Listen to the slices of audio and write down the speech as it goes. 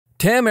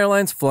TAM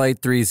Airlines Flight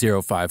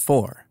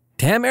 3054.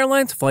 TAM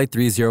Airlines Flight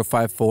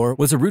 3054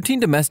 was a routine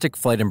domestic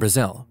flight in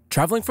Brazil,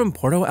 traveling from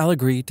Porto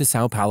Alegre to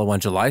Sao Paulo on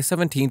July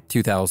 17,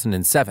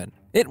 2007.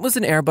 It was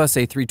an Airbus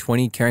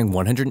A320 carrying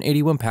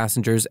 181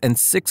 passengers and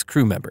 6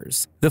 crew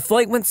members. The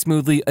flight went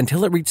smoothly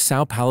until it reached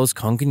Sao Paulo's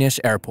Congonhas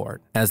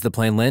Airport. As the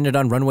plane landed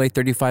on runway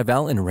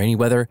 35L in rainy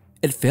weather,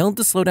 it failed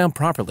to slow down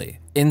properly.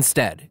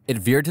 Instead, it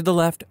veered to the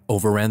left,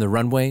 overran the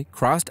runway,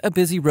 crossed a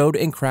busy road,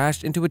 and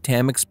crashed into a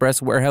TAM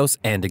Express warehouse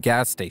and a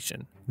gas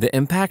station. The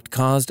impact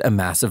caused a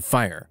massive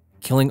fire,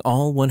 killing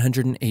all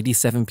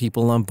 187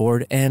 people on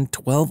board and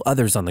 12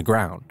 others on the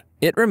ground.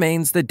 It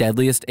remains the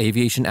deadliest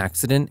aviation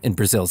accident in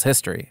Brazil's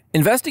history.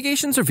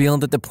 Investigations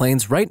revealed that the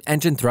plane's right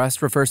engine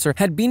thrust reverser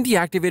had been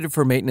deactivated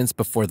for maintenance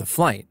before the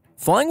flight.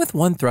 Flying with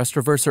one thrust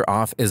reverser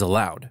off is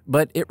allowed,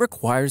 but it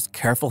requires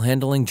careful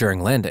handling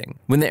during landing.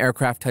 When the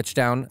aircraft touched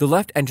down, the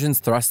left engine's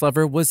thrust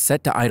lever was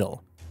set to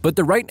idle, but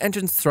the right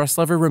engine's thrust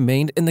lever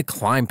remained in the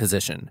climb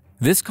position.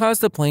 This caused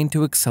the plane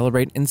to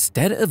accelerate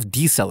instead of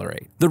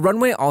decelerate. The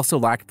runway also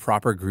lacked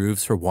proper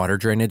grooves for water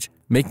drainage,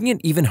 making it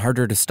even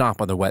harder to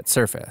stop on the wet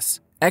surface.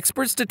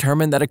 Experts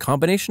determined that a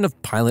combination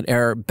of pilot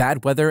error,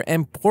 bad weather,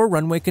 and poor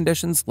runway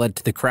conditions led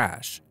to the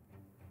crash.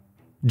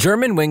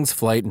 Germanwings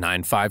Flight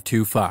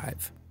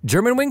 9525.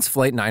 Germanwings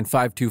Flight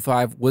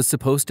 9525 was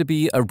supposed to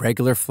be a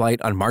regular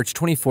flight on March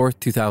 24,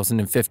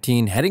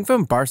 2015, heading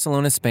from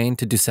Barcelona, Spain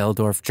to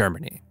Düsseldorf,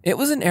 Germany. It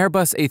was an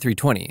Airbus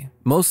A320,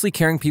 mostly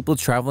carrying people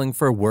traveling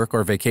for work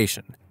or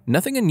vacation.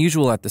 Nothing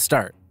unusual at the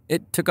start.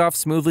 It took off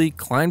smoothly,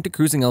 climbed to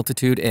cruising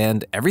altitude,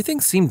 and everything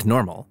seemed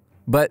normal.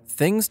 But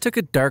things took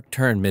a dark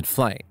turn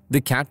mid-flight.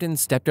 The captain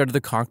stepped out of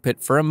the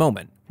cockpit for a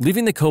moment,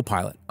 leaving the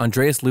co-pilot,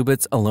 Andreas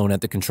Lubitz, alone at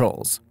the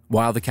controls.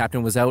 While the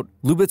captain was out,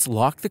 Lubitz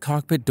locked the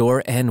cockpit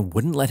door and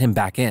wouldn't let him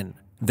back in.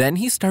 Then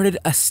he started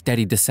a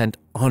steady descent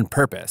on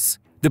purpose.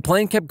 The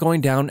plane kept going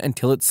down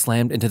until it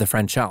slammed into the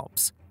French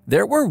Alps.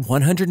 There were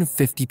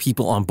 150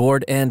 people on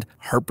board and,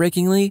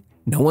 heartbreakingly,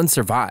 no one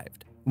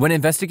survived. When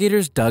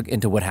investigators dug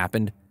into what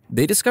happened,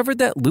 they discovered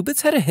that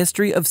Lubitz had a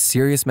history of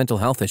serious mental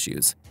health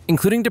issues,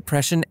 including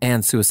depression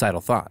and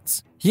suicidal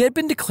thoughts. He had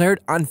been declared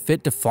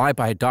unfit to fly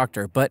by a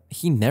doctor, but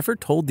he never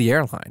told the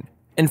airline.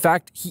 In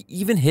fact, he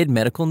even hid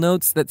medical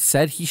notes that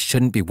said he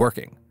shouldn't be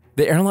working.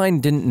 The airline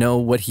didn't know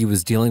what he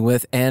was dealing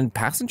with, and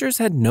passengers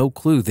had no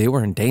clue they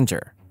were in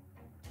danger.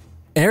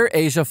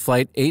 AirAsia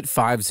Flight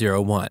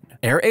 8501.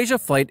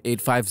 AirAsia Flight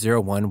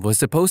 8501 was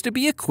supposed to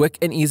be a quick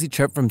and easy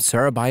trip from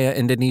Surabaya,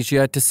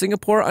 Indonesia to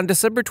Singapore on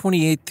December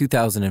 28,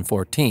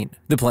 2014.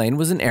 The plane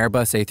was an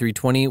Airbus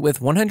A320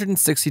 with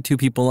 162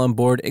 people on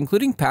board,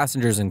 including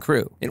passengers and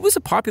crew. It was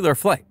a popular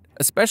flight,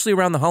 especially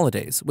around the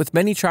holidays, with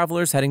many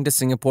travelers heading to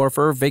Singapore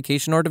for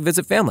vacation or to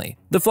visit family.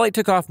 The flight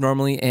took off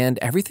normally and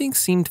everything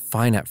seemed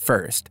fine at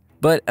first.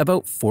 But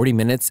about 40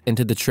 minutes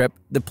into the trip,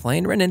 the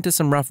plane ran into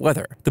some rough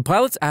weather. The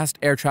pilots asked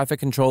air traffic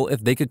control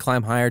if they could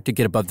climb higher to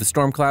get above the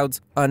storm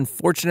clouds.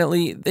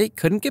 Unfortunately, they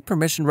couldn't get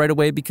permission right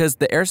away because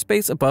the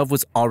airspace above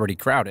was already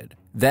crowded.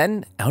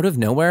 Then, out of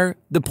nowhere,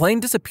 the plane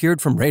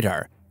disappeared from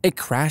radar. It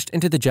crashed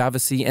into the Java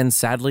Sea and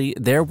sadly,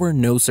 there were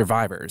no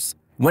survivors.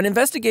 When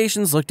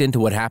investigations looked into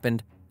what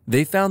happened,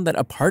 they found that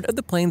a part of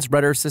the plane's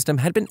rudder system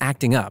had been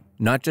acting up,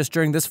 not just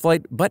during this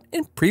flight, but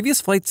in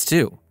previous flights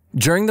too.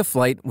 During the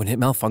flight, when it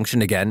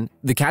malfunctioned again,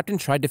 the captain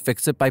tried to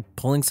fix it by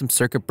pulling some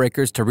circuit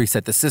breakers to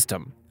reset the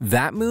system.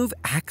 That move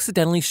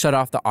accidentally shut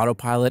off the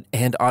autopilot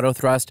and auto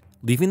thrust,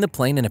 leaving the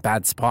plane in a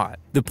bad spot.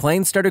 The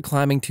plane started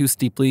climbing too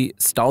steeply,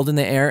 stalled in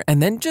the air,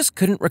 and then just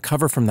couldn't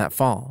recover from that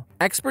fall.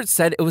 Experts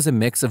said it was a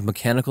mix of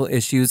mechanical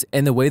issues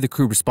and the way the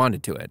crew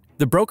responded to it.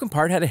 The broken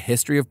part had a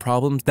history of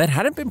problems that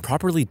hadn't been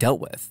properly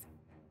dealt with.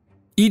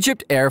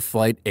 EgyptAir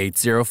Flight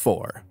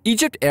 804.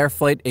 EgyptAir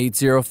Flight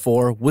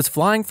 804 was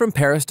flying from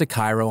Paris to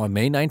Cairo on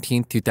May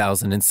 19,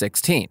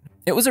 2016.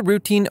 It was a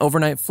routine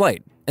overnight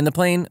flight, and the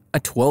plane, a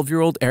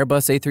 12-year-old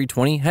Airbus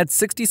A320, had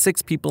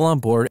 66 people on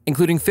board,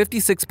 including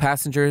 56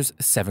 passengers,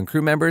 7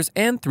 crew members,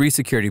 and 3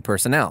 security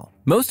personnel.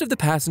 Most of the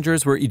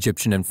passengers were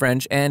Egyptian and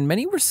French, and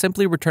many were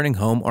simply returning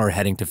home or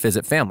heading to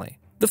visit family.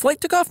 The flight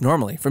took off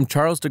normally from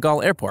Charles de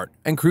Gaulle Airport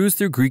and cruised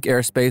through Greek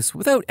airspace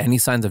without any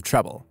signs of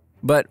trouble.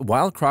 But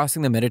while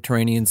crossing the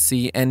Mediterranean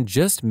Sea and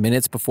just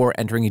minutes before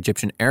entering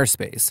Egyptian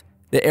airspace,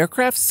 the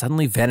aircraft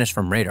suddenly vanished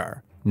from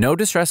radar. No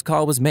distress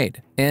call was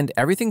made, and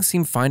everything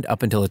seemed fine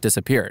up until it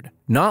disappeared.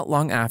 Not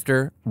long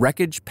after,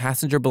 wreckage,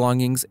 passenger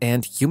belongings,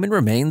 and human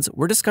remains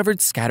were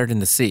discovered scattered in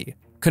the sea,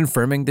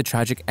 confirming the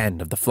tragic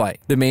end of the flight.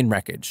 The main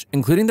wreckage,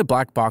 including the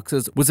black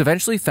boxes, was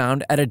eventually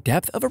found at a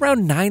depth of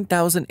around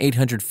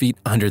 9,800 feet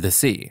under the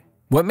sea.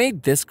 What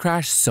made this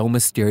crash so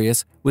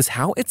mysterious was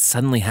how it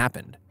suddenly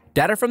happened.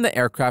 Data from the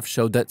aircraft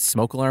showed that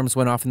smoke alarms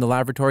went off in the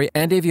lavatory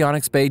and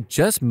avionics bay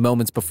just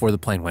moments before the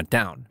plane went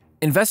down.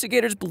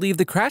 Investigators believe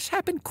the crash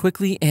happened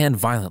quickly and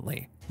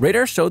violently.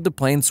 Radar showed the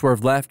plane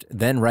swerved left,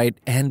 then right,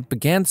 and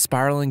began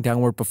spiraling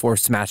downward before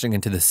smashing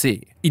into the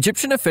sea.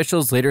 Egyptian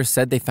officials later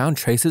said they found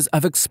traces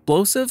of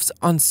explosives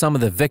on some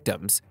of the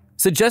victims,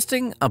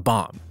 suggesting a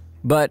bomb.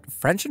 But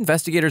French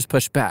investigators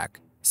pushed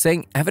back.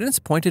 saying evidence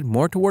pointed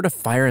more toward a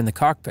fire in the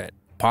cockpit,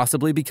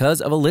 possibly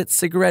because of a lit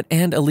cigarette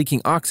and a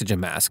leaking oxygen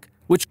mask,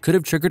 which could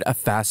have triggered a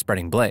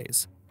fast-spreading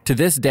blaze. To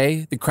this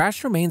day, the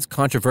crash remains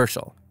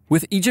controversial,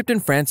 with Egypt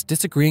and France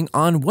disagreeing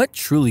on what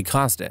truly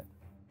caused it.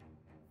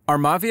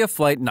 Armavia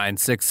Flight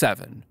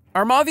 967.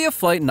 Armavia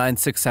Flight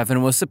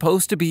 967 was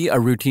supposed to be a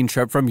routine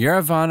trip from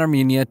Yerevan,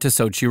 Armenia to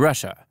Sochi,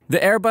 Russia. The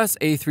Airbus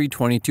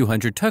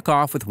A320-200 took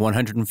off with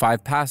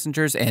 105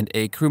 passengers and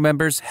 8 crew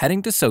members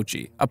heading to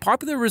Sochi, a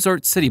popular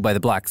resort city by the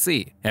Black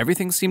Sea.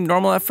 Everything seemed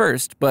normal at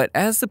first, but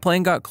as the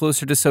plane got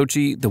closer to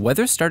Sochi, the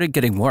weather started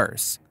getting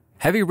worse.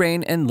 Heavy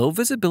rain and low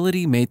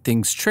visibility made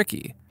things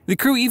tricky. The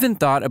crew even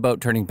thought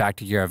about turning back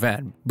to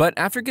Yerevan, but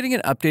after getting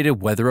an updated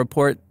weather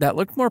report that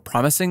looked more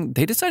promising,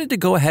 they decided to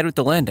go ahead with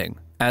the landing.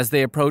 As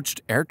they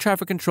approached, air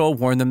traffic control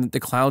warned them that the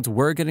clouds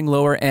were getting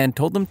lower and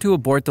told them to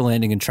abort the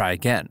landing and try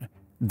again.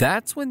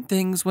 That's when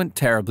things went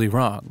terribly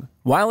wrong.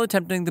 While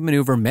attempting the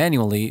maneuver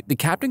manually, the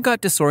captain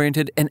got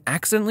disoriented and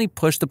accidentally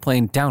pushed the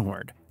plane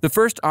downward. The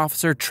first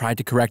officer tried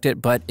to correct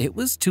it, but it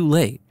was too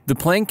late. The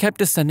plane kept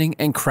descending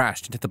and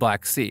crashed into the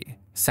Black Sea.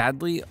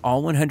 Sadly,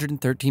 all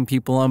 113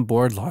 people on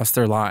board lost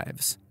their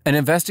lives. An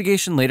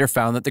investigation later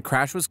found that the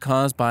crash was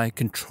caused by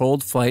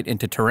controlled flight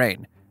into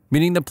terrain,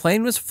 meaning the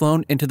plane was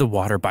flown into the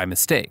water by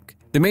mistake.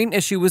 The main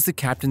issue was the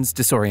captain's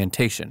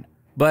disorientation,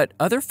 but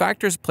other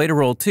factors played a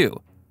role too,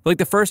 like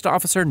the first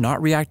officer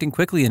not reacting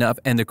quickly enough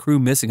and the crew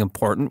missing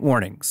important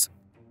warnings.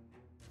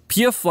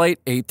 PIA Flight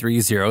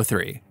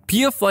 8303.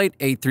 PIA Flight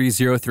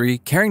 8303,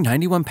 carrying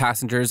 91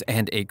 passengers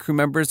and 8 crew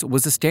members,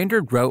 was a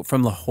standard route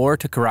from Lahore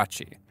to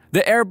Karachi.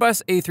 The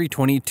Airbus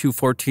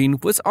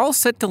A320-214 was all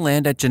set to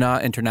land at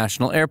Jinnah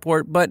International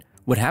Airport, but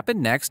what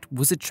happened next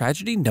was a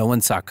tragedy no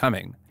one saw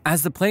coming.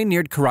 As the plane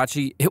neared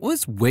Karachi, it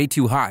was way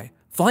too high,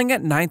 flying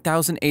at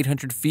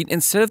 9,800 feet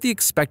instead of the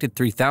expected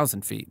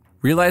 3,000 feet.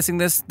 Realizing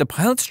this, the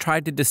pilots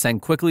tried to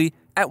descend quickly,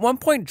 at one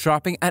point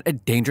dropping at a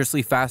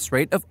dangerously fast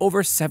rate of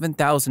over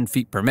 7,000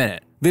 feet per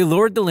minute. They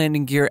lowered the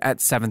landing gear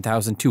at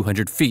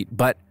 7,200 feet,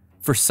 but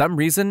for some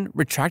reason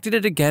retracted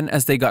it again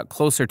as they got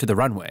closer to the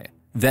runway.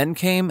 Then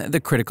came the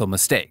critical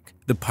mistake.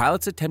 The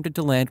pilots attempted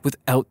to land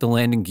without the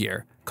landing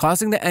gear,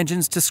 causing the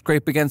engines to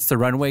scrape against the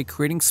runway,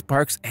 creating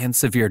sparks and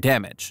severe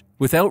damage.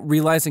 Without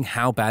realizing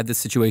how bad the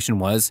situation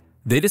was,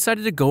 they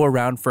decided to go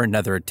around for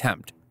another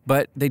attempt,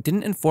 but they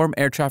didn't inform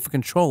air traffic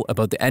control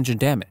about the engine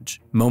damage.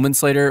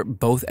 Moments later,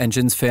 both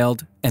engines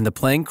failed, and the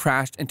plane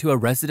crashed into a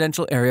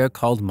residential area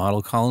called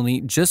Model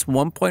Colony just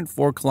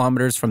 1.4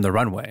 kilometers from the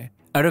runway.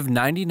 Out of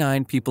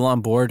 99 people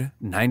on board,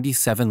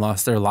 97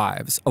 lost their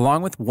lives,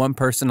 along with 1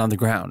 person on the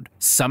ground.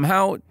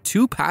 Somehow,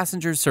 2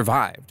 passengers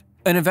survived.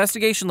 An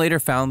investigation later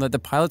found that the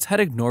pilots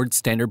had ignored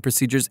standard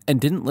procedures and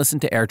didn't listen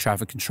to air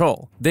traffic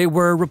control. They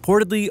were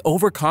reportedly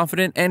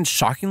overconfident and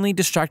shockingly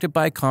distracted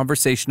by a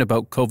conversation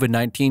about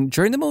COVID-19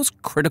 during the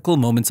most critical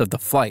moments of the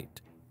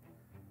flight.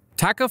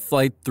 TACA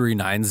Flight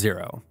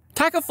 390.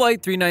 TACA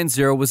Flight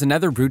 390 was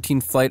another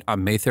routine flight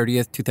on May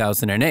 30,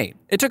 2008.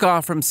 It took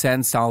off from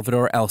San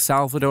Salvador, El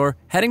Salvador,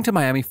 heading to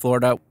Miami,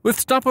 Florida,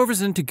 with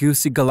stopovers in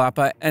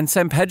Tegucigalpa and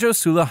San Pedro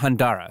Sula,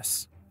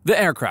 Honduras. The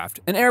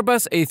aircraft, an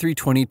Airbus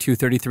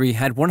A320-233,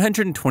 had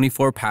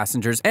 124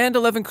 passengers and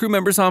 11 crew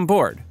members on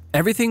board.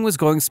 Everything was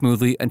going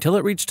smoothly until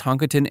it reached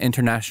Toncontín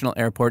International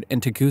Airport in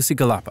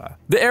Tegucigalpa.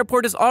 The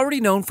airport is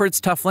already known for its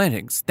tough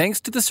landings,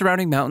 thanks to the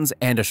surrounding mountains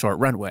and a short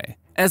runway.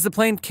 As the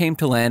plane came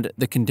to land,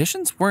 the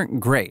conditions weren't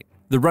great.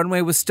 The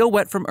runway was still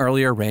wet from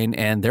earlier rain,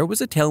 and there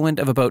was a tailwind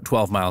of about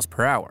 12 miles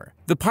per hour.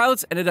 The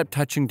pilots ended up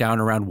touching down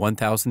around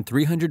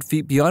 1,300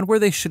 feet beyond where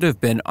they should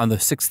have been on the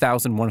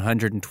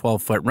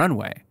 6,112-foot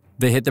runway.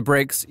 They hit the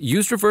brakes,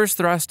 used reverse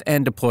thrust,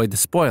 and deployed the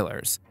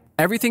spoilers.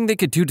 Everything they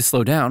could do to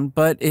slow down,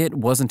 but it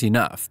wasn't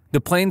enough. The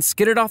plane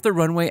skidded off the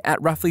runway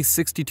at roughly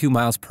 62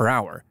 miles per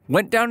hour,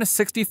 went down a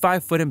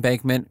 65-foot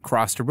embankment,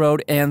 crossed a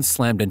road, and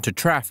slammed into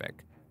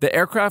traffic. The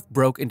aircraft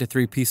broke into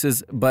 3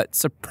 pieces, but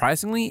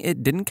surprisingly,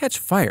 it didn't catch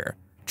fire.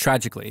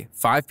 Tragically,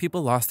 5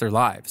 people lost their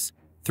lives.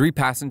 3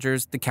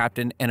 passengers, the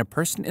captain, and a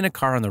person in a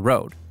car on the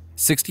road.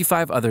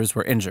 65 others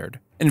were injured.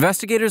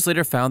 Investigators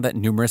later found that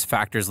numerous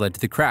factors led to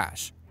the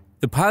crash.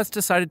 The pilots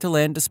decided to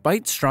land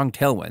despite strong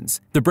tailwinds.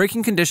 The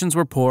braking conditions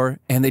were poor,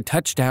 and they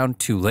touched down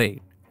too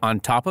late. On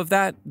top of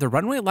that, the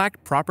runway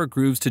lacked proper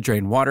grooves to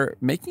drain water,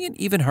 making it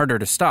even harder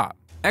to stop.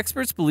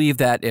 Experts believe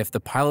that if the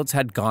pilots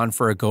had gone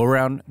for a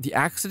go-around, the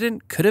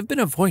accident could have been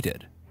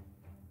avoided.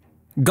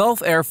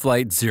 Gulf Air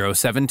Flight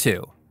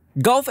 072.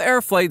 Gulf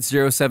Air Flight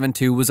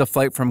 072 was a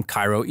flight from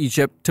Cairo,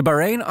 Egypt to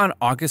Bahrain on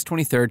August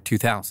 23,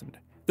 2000.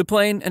 The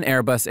plane, an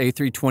Airbus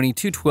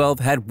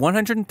A320-212, had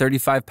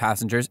 135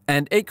 passengers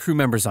and 8 crew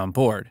members on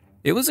board.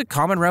 It was a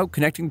common route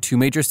connecting 2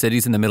 major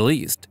cities in the Middle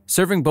East,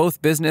 serving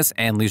both business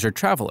and leisure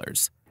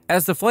travelers.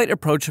 As the flight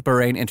approached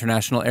Bahrain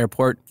International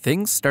Airport,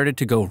 things started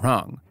to go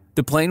wrong.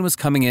 The plane was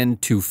coming in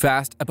too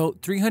fast,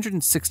 about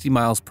 360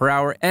 miles per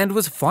hour, and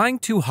was flying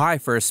too high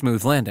for a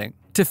smooth landing.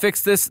 To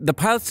fix this, the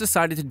pilots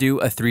decided to do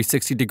a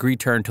 360-degree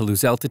turn to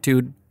lose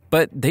altitude,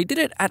 but they did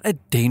it at a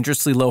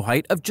dangerously low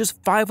height of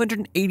just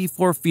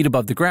 584 feet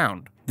above the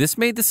ground. This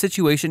made the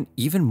situation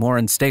even more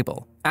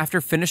unstable.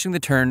 After finishing the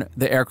turn,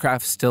 the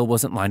aircraft still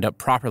wasn't lined up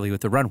properly with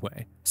the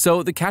runway,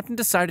 so the captain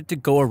decided to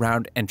go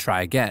around and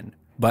try again.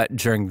 But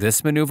during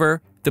this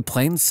maneuver, the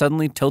plane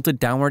suddenly tilted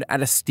downward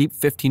at a steep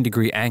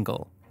 15-degree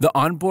angle. The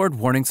onboard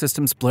warning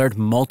systems blared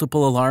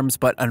multiple alarms,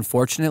 but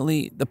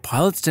unfortunately, the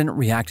pilots didn't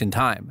react in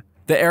time.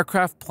 The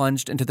aircraft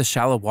plunged into the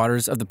shallow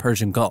waters of the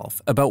Persian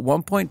Gulf, about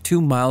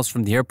 1.2 miles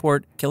from the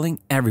airport, killing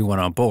everyone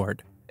on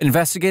board.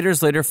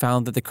 Investigators later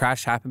found that the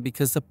crash happened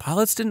because the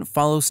pilots didn't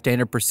follow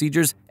standard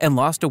procedures and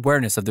lost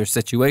awareness of their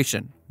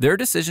situation. Their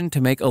decision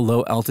to make a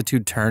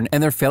low-altitude turn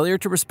and their failure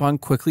to respond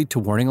quickly to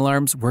warning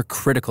alarms were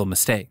critical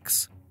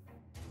mistakes.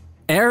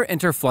 Air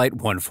Inter Flight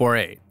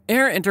 148.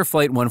 Air Inter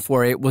Flight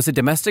 148 was a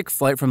domestic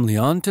flight from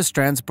Lyon to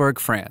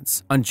Strasbourg,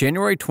 France, on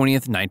January 20,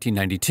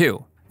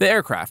 1992. The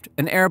aircraft,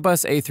 an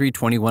Airbus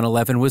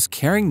A320-111, was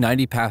carrying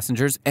 90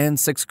 passengers and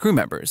 6 crew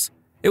members.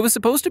 It was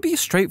supposed to be a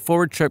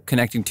straightforward trip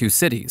connecting 2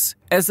 cities.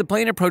 As the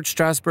plane approached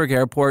Strasbourg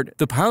Airport,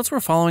 the pilots were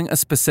following a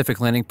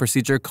specific landing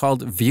procedure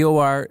called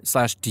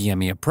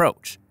VOR/DME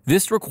approach.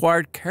 This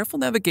required careful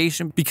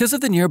navigation because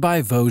of the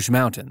nearby Vosges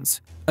Mountains.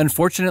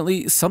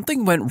 Unfortunately,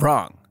 something went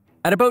wrong.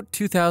 At about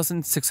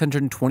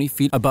 2,620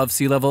 feet above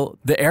sea level,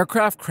 the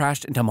aircraft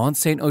crashed into Mont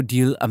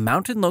Saint-Odile, a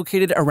mountain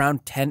located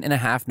around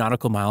 10.5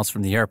 nautical miles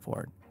from the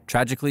airport.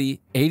 Tragically,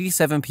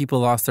 87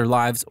 people lost their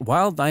lives,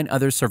 while 9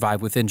 others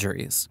survived with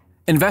injuries.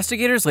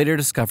 Investigators later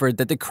discovered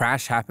that the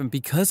crash happened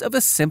because of a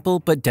simple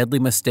but deadly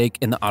mistake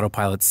in the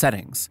autopilot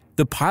settings.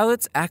 The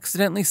pilots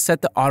accidentally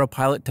set the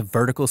autopilot to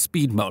vertical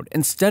speed mode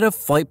instead of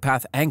flight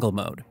path angle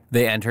mode.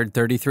 They entered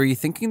 33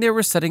 thinking they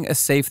were setting a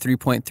safe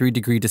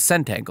 3.3-degree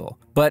descent angle,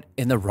 but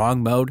in the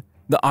wrong mode,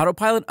 the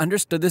autopilot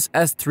understood this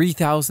as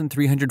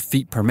 3,300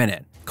 feet per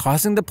minute,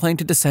 causing the plane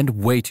to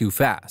descend way too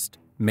fast.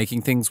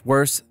 Making things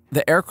worse,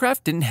 the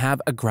aircraft didn't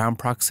have a ground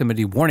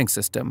proximity warning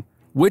system,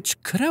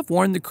 which could have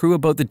warned the crew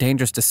about the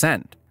dangerous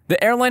descent.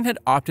 The airline had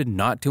opted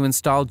not to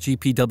install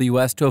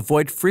GPWS to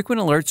avoid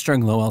frequent alerts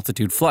during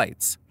low-altitude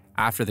flights.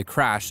 After the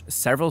crash,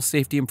 several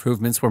safety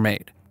improvements were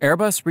made.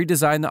 Airbus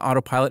redesigned the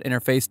autopilot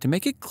interface to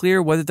make it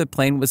clear whether the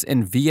plane was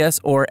in VS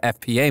or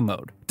FPA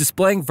mode,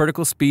 displaying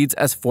vertical speeds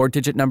as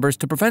 4-digit numbers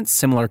to prevent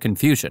similar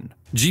confusion.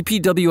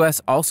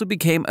 GPWS also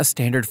became a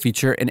standard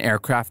feature in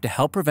aircraft to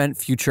help prevent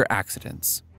future accidents.